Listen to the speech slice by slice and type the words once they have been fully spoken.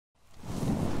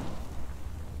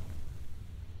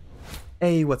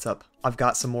Hey, what's up? I've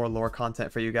got some more lore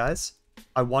content for you guys.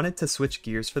 I wanted to switch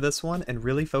gears for this one and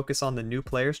really focus on the new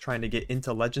players trying to get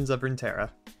into Legends of Runeterra.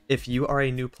 If you are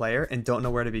a new player and don't know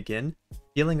where to begin,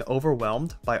 feeling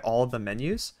overwhelmed by all of the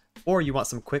menus, or you want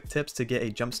some quick tips to get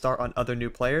a jumpstart on other new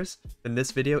players, then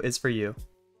this video is for you.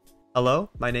 Hello,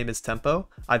 my name is Tempo.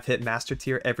 I've hit Master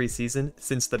Tier every season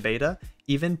since the beta,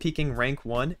 even peaking rank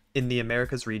 1 in the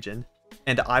Americas region.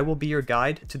 And I will be your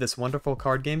guide to this wonderful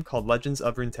card game called Legends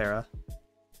of Runeterra.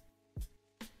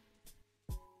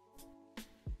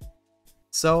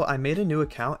 So I made a new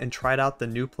account and tried out the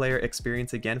new player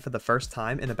experience again for the first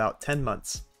time in about 10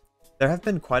 months. There have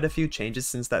been quite a few changes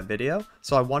since that video,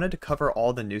 so I wanted to cover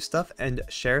all the new stuff and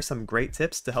share some great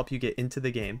tips to help you get into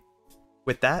the game.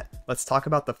 With that, let's talk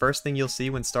about the first thing you'll see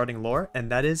when starting lore,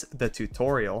 and that is the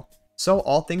tutorial. So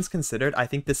all things considered, I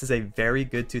think this is a very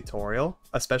good tutorial,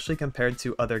 especially compared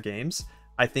to other games.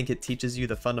 I think it teaches you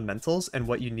the fundamentals and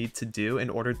what you need to do in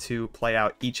order to play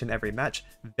out each and every match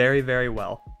very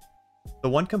well. The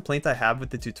one complaint I have with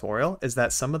the tutorial is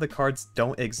that some of the cards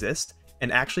don't exist,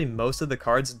 and actually most of the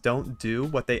cards don't do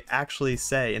what they actually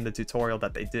say in the tutorial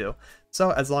that they do. So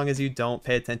as long as you don't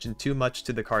pay attention too much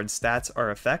to the card's stats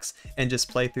or effects and just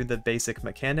play through the basic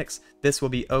mechanics, this will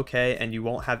be okay and you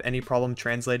won't have any problem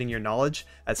translating your knowledge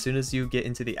as soon as you get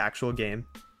into the actual game.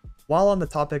 While on the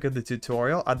topic of the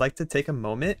tutorial, I'd like to take a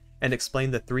moment and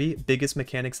explain the 3 biggest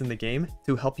mechanics in the game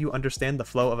to help you understand the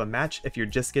flow of a match if you're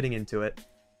just getting into it.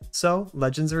 So,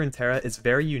 Legends of Runeterra is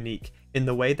very unique in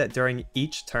the way that during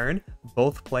each turn,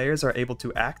 both players are able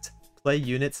to act, play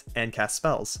units, and cast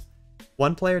spells.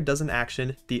 One player does an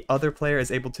action, the other player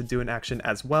is able to do an action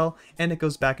as well, and it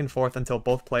goes back and forth until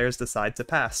both players decide to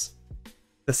pass.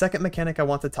 The second mechanic I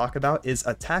want to talk about is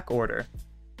attack order.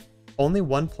 Only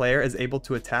one player is able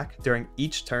to attack during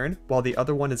each turn while the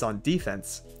other one is on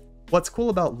defense. What's cool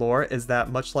about lore is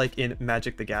that much like in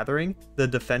Magic the Gathering, the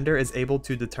defender is able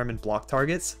to determine block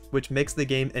targets, which makes the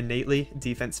game innately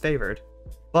defense favored.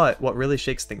 But what really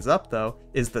shakes things up though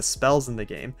is the spells in the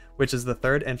game, which is the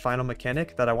third and final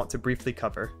mechanic that I want to briefly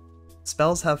cover.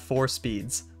 Spells have 4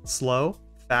 speeds: slow,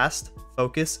 fast,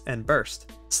 focus, and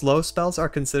burst. Slow spells are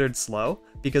considered slow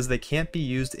because they can't be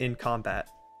used in combat.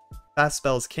 Fast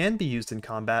spells can be used in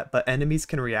combat, but enemies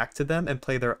can react to them and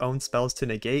play their own spells to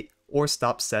negate or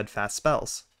stop said fast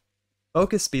spells.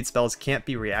 Focus speed spells can't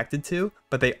be reacted to,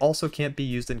 but they also can't be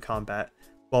used in combat,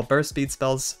 while burst speed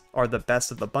spells are the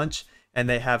best of the bunch and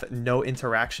they have no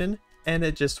interaction and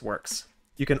it just works.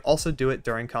 You can also do it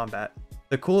during combat.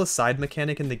 The coolest side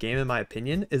mechanic in the game in my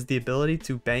opinion is the ability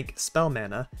to bank spell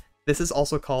mana. This is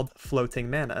also called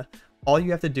floating mana. All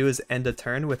you have to do is end a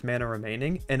turn with mana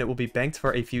remaining and it will be banked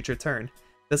for a future turn.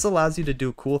 This allows you to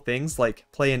do cool things like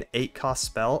play an 8-cost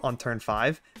spell on turn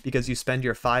 5 because you spend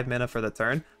your 5 mana for the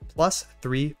turn, plus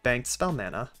 3 banked spell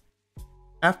mana.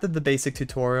 After the basic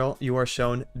tutorial, you are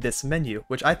shown this menu,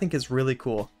 which I think is really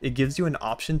cool. It gives you an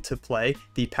option to play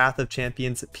the Path of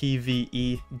Champions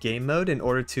PvE game mode in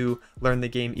order to learn the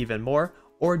game even more,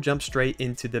 or jump straight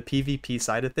into the PvP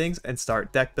side of things and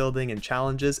start deck building and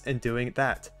challenges and doing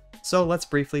that. So let's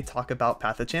briefly talk about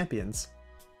Path of Champions.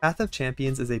 Path of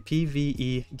Champions is a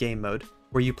PvE game mode,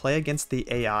 where you play against the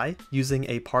AI using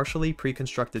a partially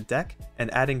pre-constructed deck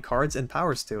and adding cards and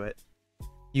powers to it.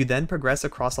 You then progress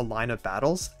across a line of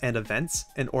battles and events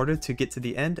in order to get to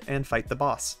the end and fight the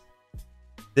boss.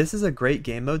 This is a great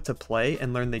game mode to play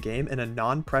and learn the game in a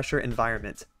non-pressure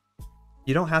environment.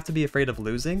 You don't have to be afraid of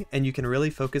losing, and you can really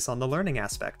focus on the learning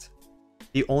aspect.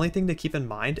 The only thing to keep in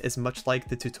mind is, much like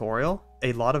the tutorial,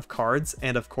 a lot of cards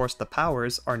and of course the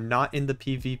powers are not in the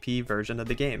PvP version of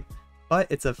the game, but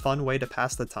it's a fun way to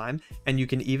pass the time and you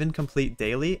can even complete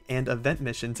daily and event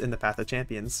missions in the Path of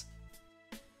Champions.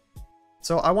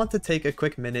 So I want to take a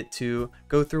quick minute to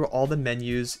go through all the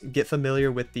menus, get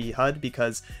familiar with the HUD,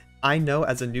 because I know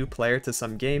as a new player to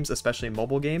some games, especially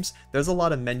mobile games, there's a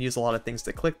lot of menus, a lot of things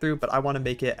to click through, but I want to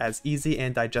make it as easy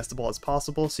and digestible as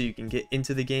possible so you can get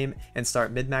into the game and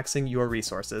start min-maxing your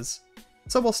resources.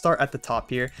 So we'll start at the top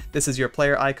here. This is your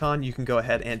player icon. You can go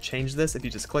ahead and change this if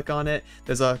you just click on it.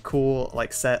 There's a cool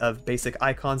set of basic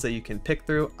icons that you can pick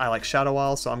through. I like Shadow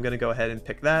Isle, so I'm going to go ahead and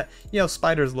pick that. You know,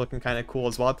 spiders looking kind of cool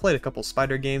as well. I played a couple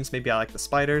spider games. Maybe I like the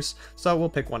spiders, so we'll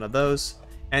pick one of those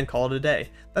and call it a day.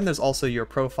 Then there's also your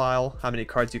profile, how many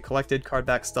cards you collected, card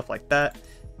back, stuff like that.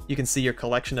 You can see your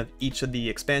collection of each of the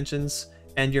expansions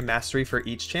and your mastery for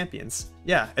each champions.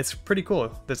 Yeah, it's pretty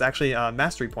cool. There's actually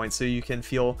mastery points, so you can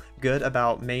feel good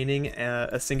about maining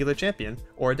a singular champion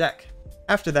or a deck.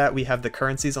 After that, we have the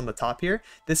currencies on the top here.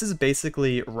 This is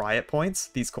basically riot points,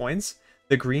 these coins.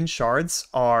 The green shards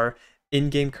are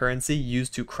in-game currency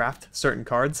used to craft certain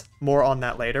cards. More on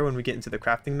that later when we get into the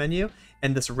crafting menu.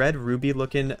 And this red ruby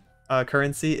looking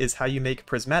currency is how you make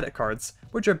prismatic cards,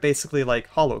 which are basically like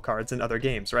holo cards in other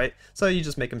games, right? So you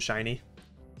just make them shiny.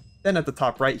 Then at the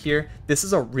top right here, this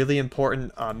is a really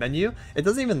important menu. It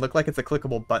doesn't even look like it's a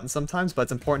clickable button sometimes, but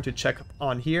it's important to check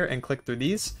on here and click through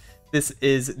these. This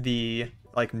is the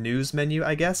like news menu,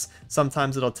 I guess.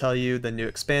 Sometimes it'll tell you the new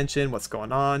expansion, what's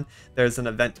going on. There's an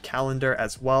event calendar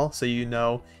as well, so you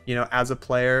know, as a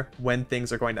player when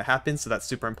things are going to happen, so that's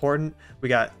super important. We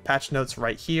got patch notes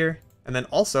right here, and then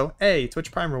also, hey,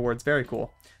 Twitch Prime rewards, very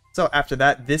cool. So after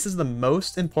that, this is the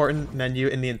most important menu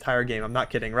in the entire game. I'm not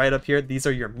kidding. Right up here, these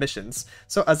are your missions.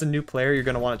 So as a new player, you're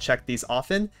going to want to check these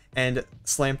often and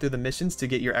slam through the missions to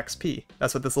get your XP.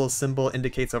 That's what this little symbol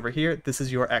indicates over here. This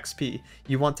is your XP.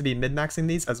 You want to be min-maxing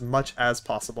these as much as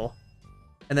possible.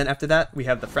 And then after that, we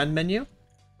have the friend menu.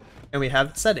 And we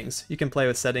have settings. You can play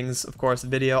with settings, of course,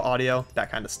 video, audio, that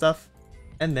kind of stuff.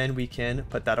 And then we can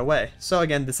put that away. So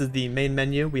again, this is the main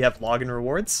menu. We have login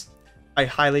rewards. I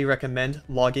highly recommend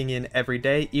logging in every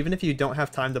day, even if you don't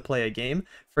have time to play a game.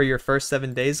 For your first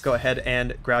 7 days, go ahead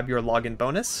and grab your login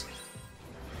bonus.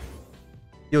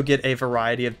 You'll get a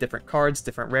variety of different cards,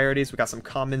 different rarities. We got some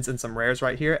commons and some rares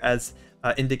right here, as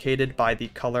indicated by the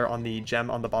color on the gem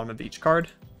on the bottom of each card.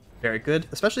 Very good,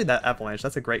 especially that Avalanche.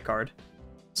 That's a great card.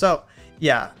 So,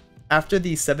 yeah. After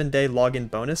the 7-day login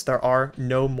bonus, there are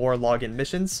no more login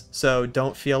missions, so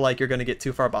don't feel like you're going to get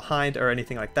too far behind or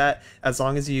anything like that. As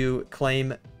long as you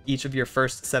claim each of your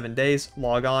first 7 days,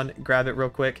 log on, grab it real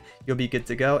quick, you'll be good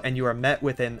to go, and you are met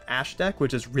with an Ash deck,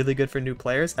 which is really good for new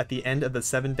players at the end of the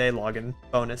 7-day login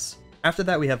bonus. After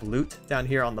that, we have loot down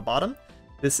here on the bottom.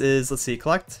 This is, let's see,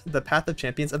 collect the Path of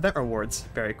Champions event rewards.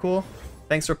 Very cool.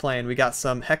 Thanks for playing. We got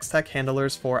some Hextech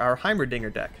handlers for our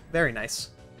Heimerdinger deck. Very nice.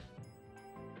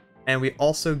 And we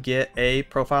also get a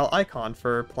profile icon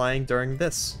for playing during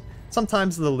this.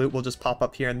 Sometimes the loot will just pop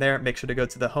up here and there. Make sure to go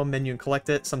to the home menu and collect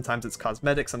it. Sometimes it's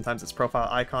cosmetic, sometimes it's profile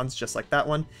icons, just like that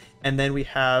one. And then we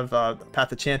have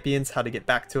Path of Champions, how to get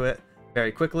back to it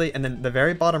very quickly. And then the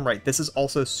very bottom right, this is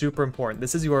also super important.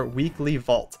 This is your weekly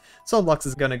vault. So Lux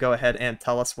is going to go ahead and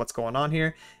tell us what's going on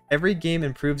here. Every game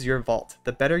improves your vault.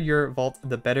 The better your vault,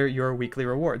 the better your weekly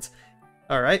rewards.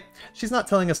 Alright, she's not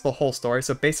telling us the whole story,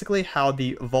 so basically how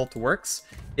the vault works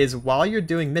is while you're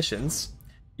doing missions,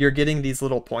 you're getting these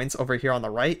little points over here on the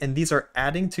right, and these are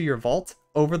adding to your vault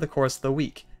over the course of the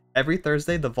week. Every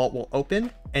Thursday, the vault will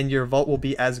open, and your vault will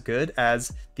be as good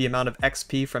as the amount of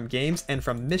XP from games and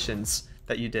from missions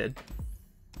that you did.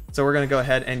 So we're going to go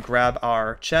ahead and grab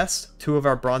our chest. 2 of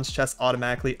our bronze chests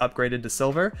automatically upgraded to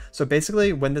silver. So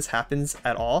basically when this happens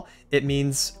at all, it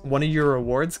means one of your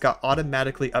rewards got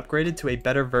automatically upgraded to a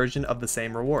better version of the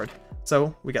same reward.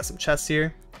 So we got some chests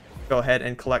here. Go ahead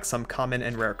and collect some common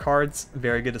and rare cards.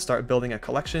 Very good to start building a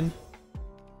collection.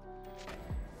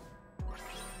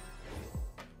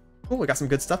 Cool, we got some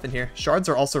good stuff in here. Shards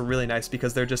are also really nice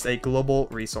because they're just a global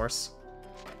resource.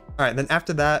 Alright, then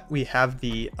after that we have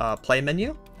the play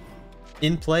menu.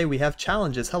 In play, we have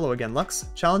challenges. Hello again, Lux.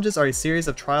 Challenges are a series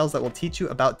of trials that will teach you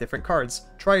about different cards.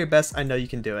 Try your best, I know you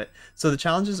can do it. So the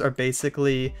challenges are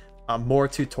basically more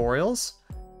tutorials.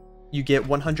 You get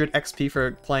 100 XP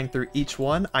for playing through each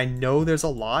one. I know there's a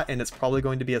lot and it's probably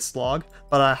going to be a slog,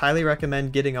 but I highly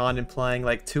recommend getting on and playing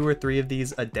like 2 or 3 of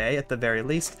these a day at the very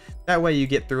least. That way you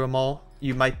get through them all.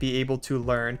 You might be able to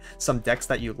learn some decks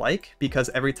that you like, because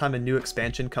every time a new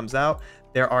expansion comes out,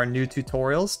 there are new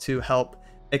tutorials to help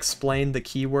explain the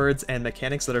keywords and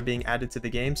mechanics that are being added to the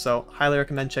game. So highly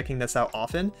recommend checking this out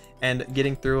often and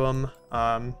getting through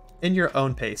them in your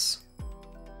own pace.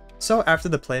 So after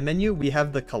the play menu, we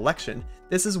have the collection.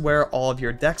 This is where all of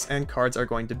your decks and cards are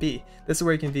going to be. This is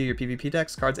where you can view your PvP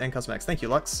decks, cards, and cosmetics. Thank you,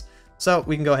 Lux. So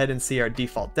we can go ahead and see our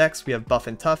default decks. We have Buff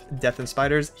and Tough, Death and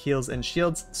Spiders, Heals and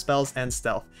Shields, Spells, and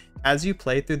Stealth. As you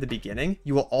play through the beginning,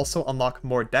 you will also unlock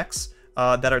more decks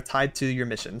that are tied to your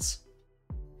missions.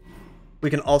 We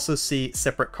can also see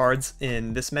separate cards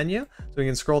in this menu. So we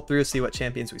can scroll through, see what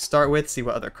champions we start with, see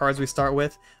what other cards we start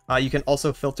with. You can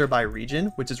also filter by region,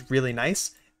 which is really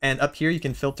nice. And up here you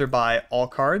can filter by all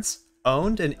cards,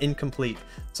 owned, and incomplete.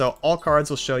 So all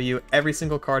cards will show you every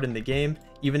single card in the game,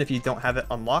 even if you don't have it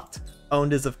unlocked.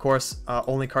 Owned is of course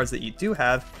only cards that you do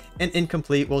have, and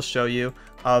incomplete will show you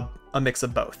a mix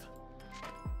of both.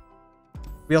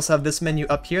 We also have this menu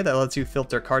up here that lets you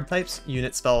filter card types,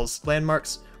 unit spells,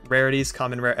 landmarks, rarities,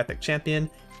 common, rare, epic, champion,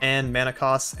 and mana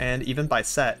costs, and even by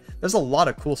set. There's a lot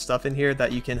of cool stuff in here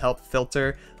that you can help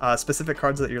filter specific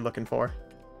cards that you're looking for.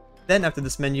 Then after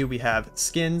this menu we have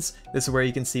skins. This is where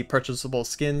you can see purchasable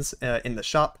skins in the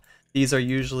shop. These are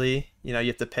usually, you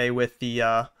have to pay with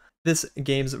the this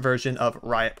game's version of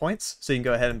Riot Points, so you can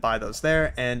go ahead and buy those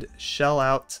there and shell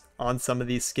out on some of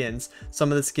these skins.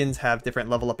 Some of the skins have different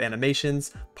level up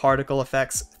animations, particle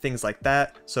effects, things like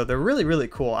that, so they're really, really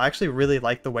cool. I actually really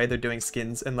like the way they're doing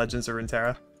skins in Legends of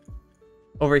Runeterra.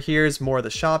 Over here is more of the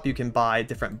shop. You can buy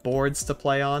different boards to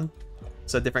play on,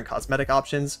 so different cosmetic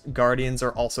options. Guardians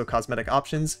are also cosmetic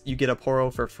options. You get a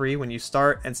Poro for free when you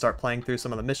start playing through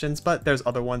some of the missions, but there's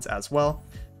other ones as well.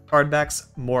 Card backs,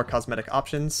 more cosmetic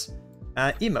options.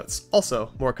 Emotes,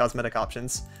 also more cosmetic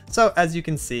options. So as you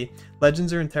can see,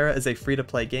 Legends of Runeterra is a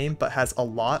free-to-play game, but has a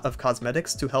lot of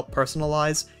cosmetics to help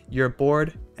personalize your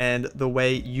board and the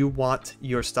way you want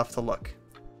your stuff to look.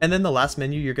 And then the last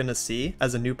menu you're going to see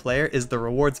as a new player is the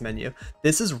rewards menu.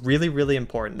 This is really, really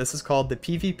important. This is called the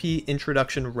PvP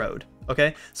Introduction Road.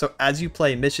 Okay, so as you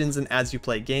play missions and as you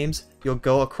play games, you'll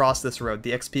go across this road.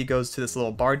 The XP goes to this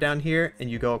little bar down here and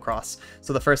you go across.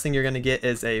 So the first thing you're going to get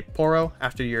is a Poro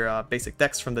after your basic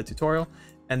decks from the tutorial,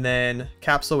 and then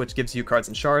Capsule, which gives you cards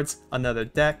and shards, another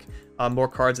deck, more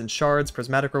cards and shards,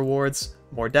 prismatic rewards,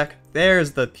 more deck.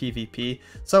 There's the PvP.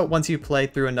 So once you play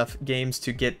through enough games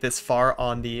to get this far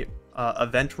on the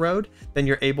event road, then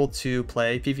you're able to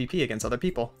play PvP against other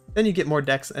people. Then you get more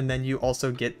decks, and then you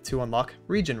also get to unlock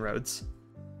region roads.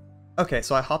 Okay,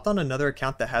 so I hopped on another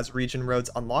account that has region roads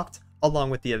unlocked, along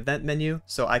with the event menu,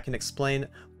 so I can explain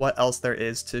what else there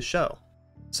is to show.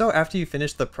 So after you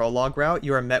finish the prologue route,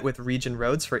 you are met with region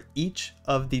roads for each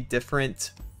of the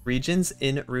different regions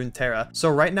in Runeterra. So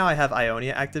right now I have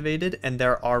Ionia activated, and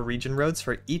there are region roads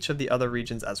for each of the other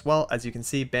regions as well. As you can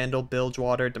see, Bandle,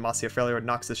 Bilgewater, Demacia, Freljord,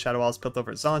 Noxus, Shadow Isles,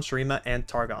 Piltover, Zon, Shurima, and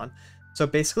Targon. So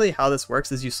basically how this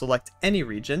works is you select any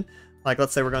region, like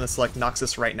let's say we're going to select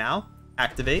Noxus right now,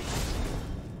 activate.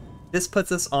 This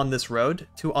puts us on this road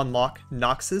to unlock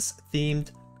Noxus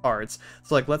themed cards.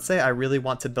 So like let's say I really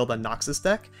want to build a Noxus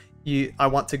deck, I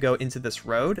want to go into this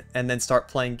road and then start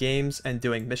playing games and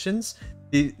doing missions.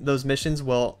 Those missions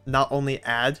will not only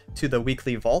add to the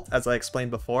weekly vault, as I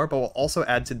explained before, but will also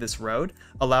add to this road,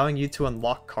 allowing you to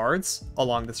unlock cards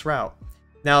along this route.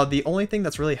 Now, the only thing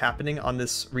that's really happening on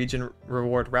this region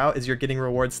reward route is you're getting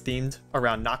rewards themed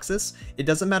around Noxus. It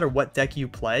doesn't matter what deck you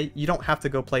play. You don't have to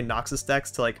go play Noxus decks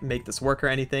to like make this work or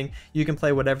anything. You can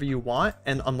play whatever you want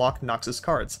and unlock Noxus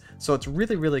cards. So it's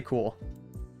really, really cool.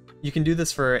 You can do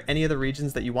this for any of the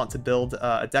regions that you want to build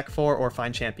a deck for or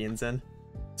find champions in.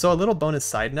 So a little bonus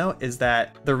side note is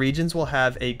that the regions will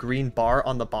have a green bar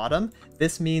on the bottom.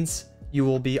 This means you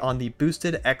will be on the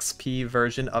boosted XP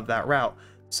version of that route.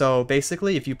 So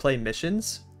basically, if you play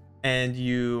missions and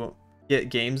you get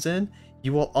games in,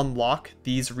 you will unlock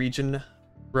these region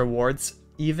rewards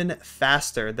even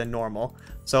faster than normal.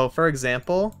 So for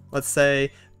example, let's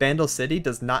say Bandle City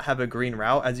does not have a green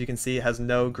route. As you can see, it has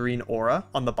no green aura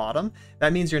on the bottom.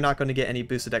 That means you're not going to get any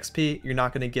boosted XP. You're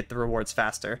not going to get the rewards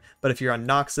faster. But if you're on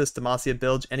Noxus, Demacia,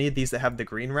 Bilge, any of these that have the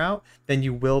green route, then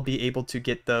you will be able to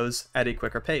get those at a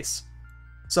quicker pace.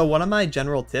 So one of my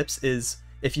general tips is,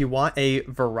 if you want a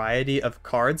variety of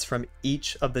cards from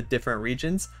each of the different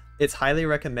regions, it's highly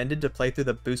recommended to play through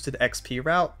the boosted XP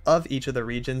route of each of the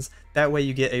regions. That way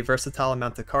you get a versatile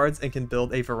amount of cards and can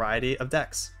build a variety of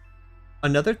decks.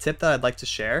 Another tip that I'd like to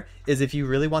share is if you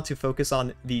really want to focus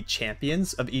on the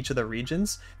champions of each of the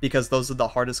regions, because those are the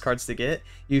hardest cards to get,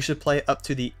 you should play up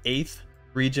to the 8th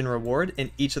region reward in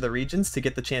each of the regions to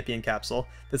get the champion capsule.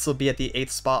 This will be at the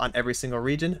 8th spot on every single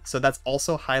region, so that's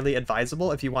also highly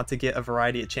advisable if you want to get a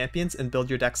variety of champions and build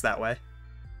your decks that way.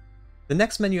 The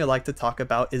next menu I'd like to talk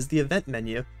about is the event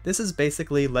menu. This is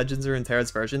basically Legends of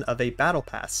Runeterra's version of a battle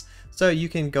pass. So you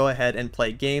can go ahead and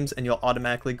play games and you'll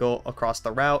automatically go across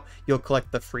the route. You'll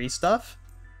collect the free stuff,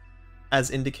 as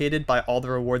indicated by all the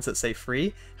rewards that say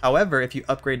free. However, if you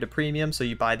upgrade to premium, so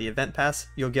you buy the event pass,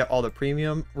 you'll get all the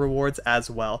premium rewards as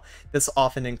well. This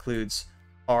often includes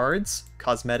cards,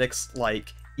 cosmetics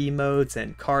like emotes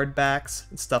and card backs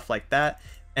and stuff like that,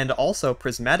 and also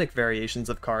prismatic variations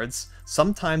of cards,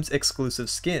 sometimes exclusive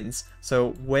skins.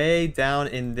 So way down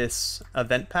in this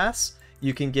event pass,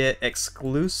 you can get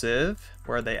exclusive,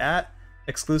 where are they at?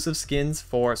 Exclusive skins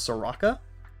for Soraka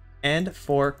and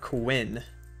for Quinn.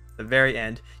 The very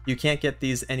end. You can't get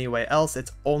these anywhere else.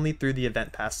 It's only through the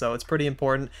event pass, so it's pretty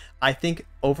important. I think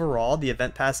overall the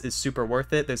event pass is super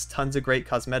worth it. There's tons of great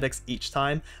cosmetics each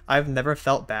time. I've never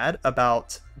felt bad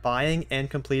about buying and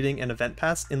completing an event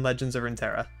pass in Legends of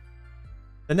Runeterra.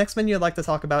 The next menu I'd like to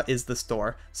talk about is the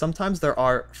store. Sometimes there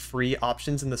are free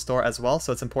options in the store as well,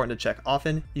 so it's important to check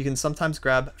often. You can sometimes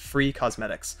grab free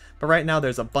cosmetics, but right now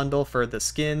there's a bundle for the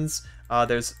skins.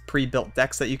 There's pre-built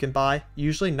decks that you can buy.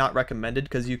 Usually not recommended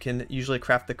because you can usually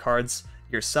craft the cards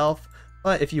yourself.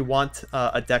 But if you want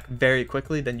a deck very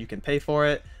quickly, then you can pay for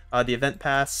it, the event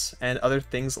pass, and other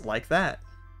things like that.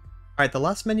 Alright, the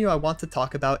last menu I want to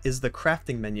talk about is the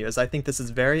crafting menu, as I think this is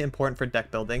very important for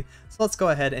deck building. So let's go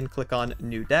ahead and click on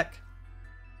New Deck.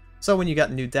 So when you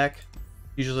got New Deck,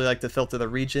 usually like to filter the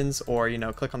regions or,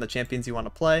 click on the champions you want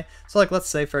to play. So like, let's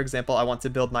say, for example, I want to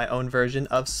build my own version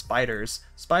of spiders.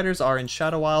 Spiders are in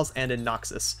Shadow Isles and in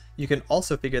Noxus. You can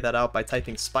also figure that out by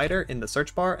typing spider in the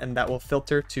search bar, and that will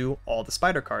filter to all the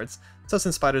spider cards. So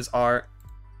since spiders are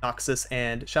Noxus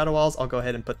and Shadow Isles, I'll go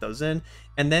ahead and put those in.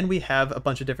 And then we have a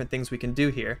bunch of different things we can do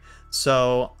here.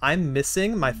 So I'm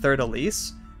missing my third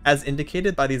Elise, as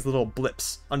indicated by these little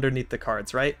blips underneath the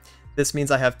cards, right? This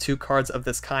means I have 2 cards of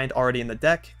this kind already in the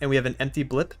deck, and we have an empty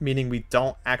blip, meaning we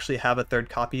don't actually have a third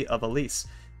copy of Elise.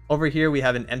 Over here we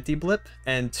have an empty blip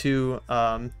and 2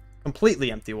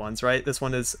 completely empty ones, right? This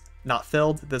one is not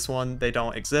filled, this one, they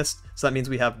don't exist, so that means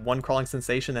we have 1 crawling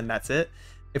sensation and that's it.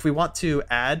 If we want to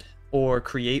add or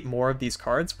create more of these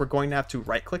cards, we're going to have to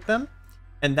right click them,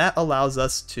 and that allows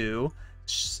us to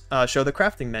show the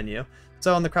crafting menu.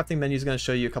 So on the crafting menu is going to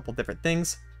show you a couple different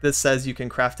things. This says you can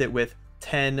craft it with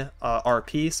 10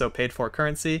 RP, so paid for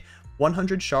currency,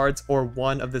 100 shards, or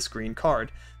 1 of this green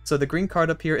card. So the green card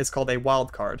up here is called a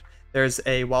wild card. There's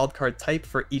a wild card type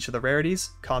for each of the rarities: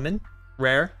 common,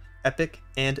 rare, epic,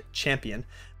 and champion.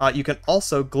 You can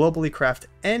also globally craft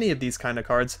any of these kind of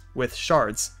cards with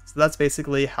shards. So that's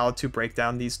basically how to break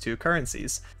down these 2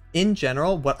 currencies. In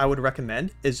general, what I would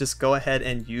recommend is just go ahead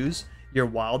and use your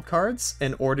wild cards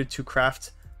in order to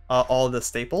craft all of the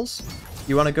staples.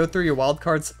 You want to go through your wild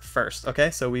cards first,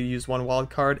 okay? So we use 1 wild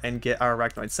card and get our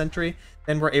Arachnoid Sentry,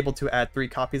 then we're able to add 3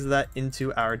 copies of that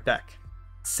into our deck.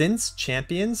 Since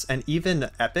champions and even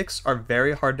epics are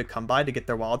very hard to come by to get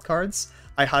their wild cards,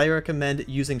 I highly recommend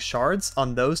using shards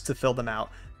on those to fill them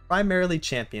out. Primarily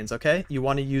champions, okay? You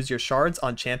want to use your shards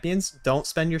on champions. Don't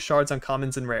spend your shards on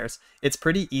commons and rares. It's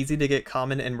pretty easy to get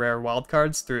common and rare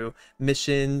wildcards through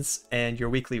missions and your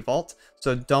weekly vault,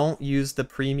 so don't use the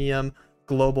premium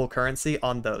global currency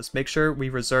on those. Make sure we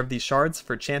reserve these shards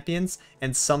for champions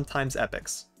and sometimes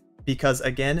epics, because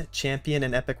again, champion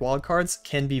and epic wildcards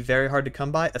can be very hard to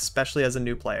come by, especially as a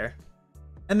new player.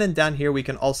 And then down here we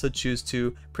can also choose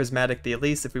to prismatic the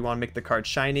Elise. If we want to make the card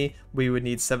shiny, we would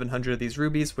need 700 of these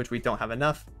rubies, which we don't have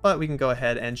enough, but we can go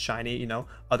ahead and shiny,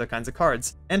 other kinds of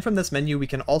cards. And from this menu we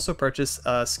can also purchase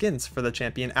skins for the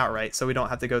champion outright, so we don't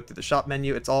have to go through the shop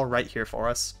menu. It's all right here for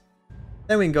us.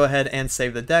 Then we can go ahead and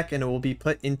save the deck, and it will be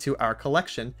put into our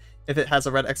collection. If it has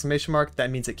a red exclamation mark,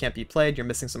 that means it can't be played, you're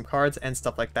missing some cards, and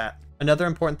stuff like that. Another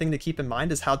important thing to keep in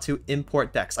mind is how to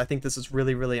import decks. I think this is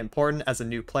really, really important as a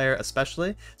new player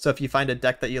especially. So if you find a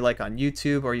deck that you like on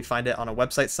YouTube or you find it on a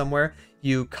website somewhere,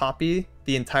 you copy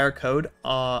the entire code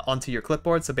onto your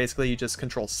clipboard. So basically you just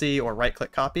Control-C or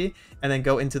right-click copy, and then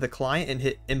go into the client and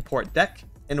hit import deck,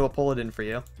 and it will pull it in for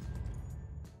you.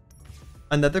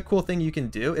 Another cool thing you can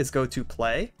do is go to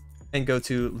play and go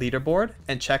to leaderboard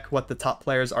and check what the top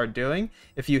players are doing.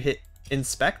 If you hit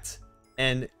inspect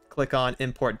and click on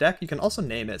import deck, you can also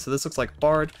name it. So this looks like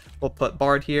Bard. We'll put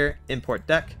Bard here, import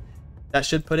deck. That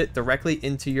should put it directly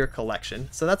into your collection.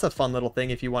 So that's a fun little thing.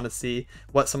 If you want to see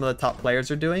what some of the top players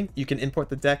are doing, you can import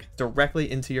the deck directly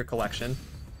into your collection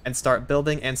and start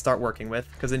building and start working with,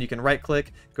 because then you can right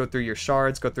click, go through your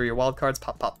shards, go through your wild cards,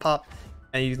 pop, pop, pop,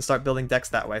 and you can start building decks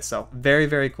that way. So very,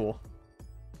 very cool.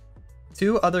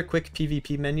 2 other quick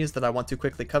PvP menus that I want to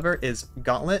quickly cover is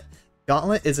Gauntlet.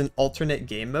 Gauntlet is an alternate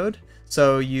game mode,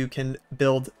 so you can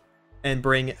build and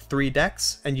bring 3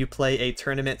 decks, and you play a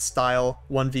tournament style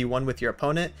 1v1 with your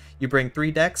opponent. You bring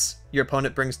 3 decks, your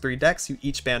opponent brings 3 decks, you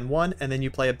each ban 1, and then you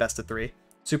play a best of 3.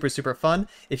 Super, super fun.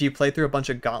 If you play through a bunch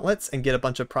of gauntlets and get a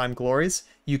bunch of prime glories,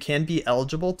 you can be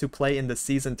eligible to play in the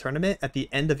season tournament at the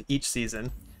end of each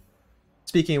season.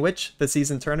 Speaking of which, the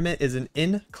season tournament is an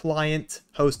in-client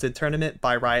hosted tournament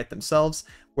by Riot themselves,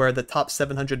 where the top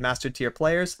 700 Master Tier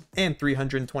players and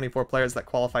 324 players that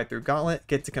qualify through Gauntlet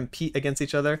get to compete against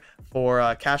each other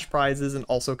for cash prizes and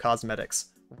also cosmetics.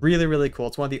 Really, really cool.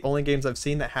 It's one of the only games I've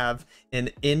seen that have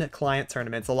an in-client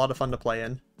tournament. It's a lot of fun to play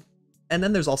in. And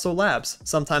then there's also labs.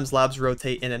 Sometimes labs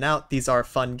rotate in and out. These are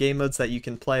fun game modes that you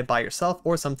can play by yourself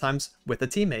or sometimes with a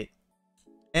teammate.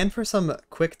 And for some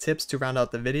quick tips to round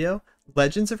out the video,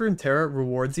 Legends of Runeterra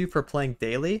rewards you for playing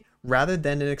daily rather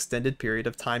than an extended period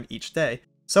of time each day.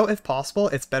 So if possible,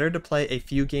 it's better to play a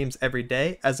few games every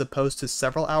day as opposed to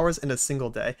several hours in a single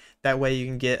day. That way you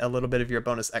can get a little bit of your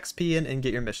bonus XP in and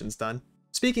get your missions done.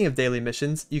 Speaking of daily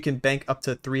missions, you can bank up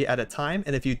to 3 at a time,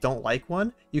 and if you don't like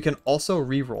one, you can also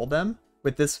re-roll them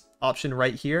with this option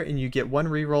right here, and you get one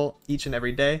reroll each and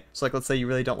every day. So like let's say you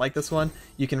really don't like this one,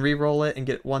 you can reroll it and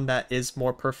get one that is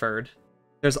more preferred.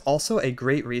 There's also a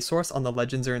great resource on the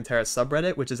Legends of Runeterra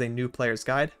subreddit, which is a new player's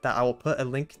guide that I will put a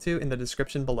link to in the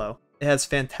description below. It has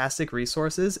fantastic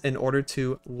resources in order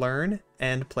to learn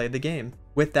and play the game.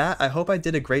 With that, I hope I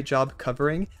did a great job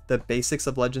covering the basics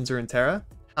of Legends of Runeterra,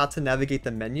 how to navigate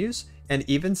the menus, and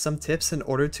even some tips in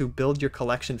order to build your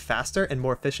collection faster and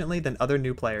more efficiently than other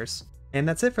new players. And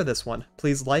that's it for this one.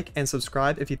 Please like and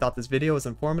subscribe if you thought this video was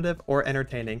informative or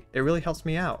entertaining. It really helps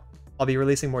me out. I'll be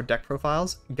releasing more deck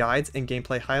profiles, guides, and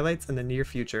gameplay highlights in the near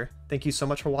future. Thank you so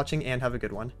much for watching and have a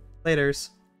good one. Laters!